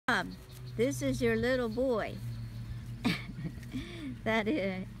Bob, this is your little boy. That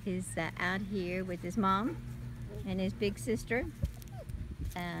is out here with his mom and his big sister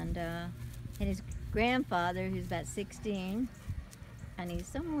and his grandfather, who's about 16, and he's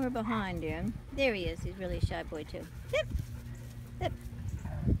somewhere behind him. There he is. He's a really shy boy too. Yep. Yep.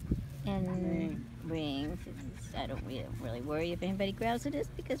 And Ring. I don't really worry if anybody growls at us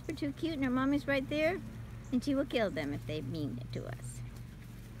because we're too cute and our mommy's right there and she will kill them if they mean it to us.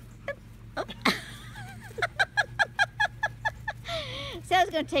 Yep. Oh. So I was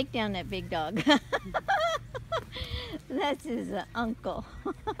going to take down that big dog. That's his uncle.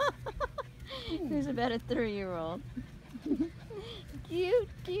 Who's about a 3-year-old. Cute,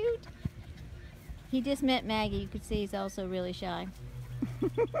 cute. He just met Maggie. You could see he's also really shy.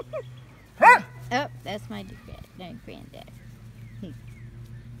 Oh, that's my granddad. I'm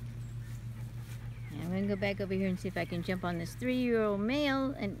going to go back over here and see if I can jump on this 3-year-old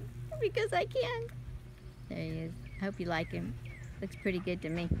male, and because I can. There he is. I hope you like him. Looks pretty good to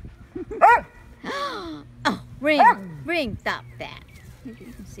me. Oh, Ring, stop that. You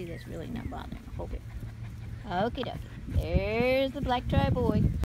can see that's really not bothering. Hold it. Okie dokie. There's the black tri boy.